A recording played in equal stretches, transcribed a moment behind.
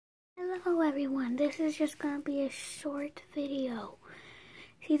Hello everyone, this is just gonna be a short video.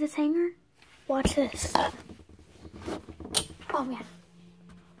 See this hanger? Watch this. Oh man.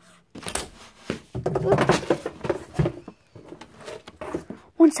 Oops.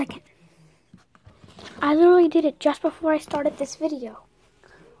 1 second. I literally did it just before I started this video.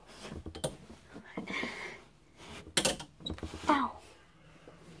 Ow.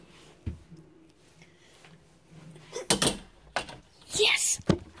 Yes!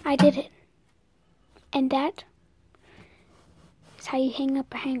 I did it. And that is how you hang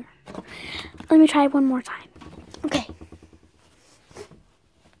up a hanger. Let me try it one more time. Okay.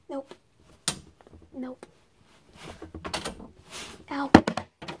 Nope. Nope. Ow.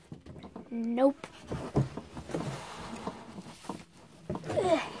 Nope.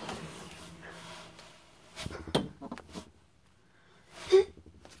 Ugh.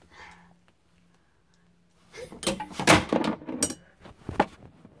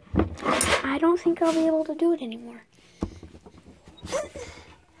 I don't think I'll be able to do it anymore.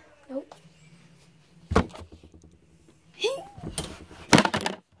 Nope.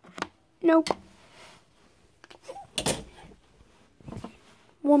 Nope.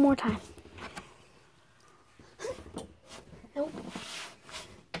 One more time. Nope.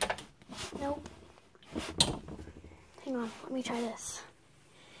 Nope. Hang on, let me try this.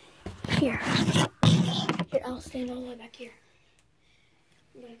 Here. Here, I'll stand all the way back here.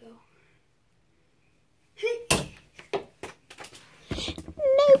 I'm gonna go.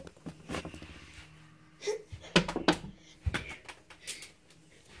 Nope.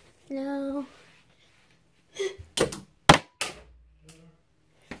 No.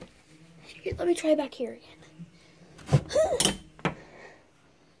 Here, let me try back here again.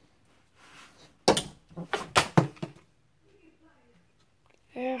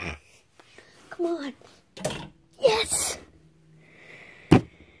 Come on. Yes.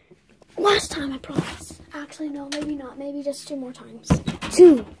 Last time, I promise. Actually, no, maybe not. Maybe just 2 more times.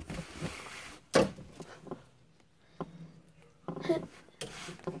 2.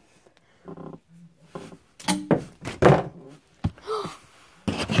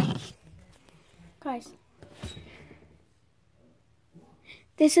 Guys.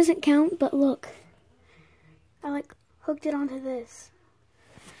 This doesn't count, but look. I hooked it onto this.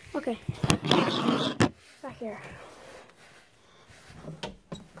 Okay. Back here.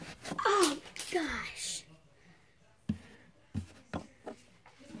 Oh, gosh.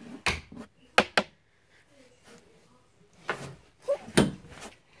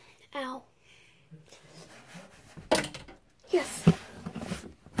 Ow. Yes.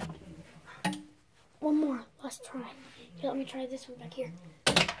 One more. Let's try. Here, let me try this one back here.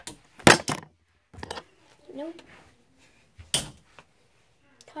 Nope.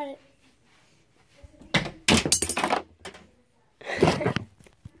 Cut it.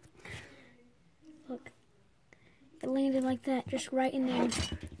 Look. It landed like that, just right in there.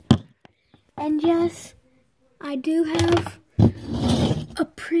 And yes, I do have a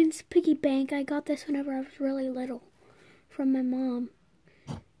Prince piggy bank. I got this whenever I was really little from my mom.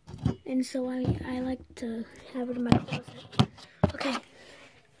 And so I like to have it in my closet. Okay.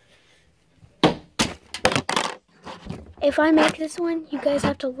 If I make this one, you guys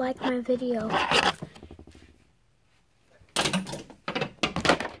have to like my video.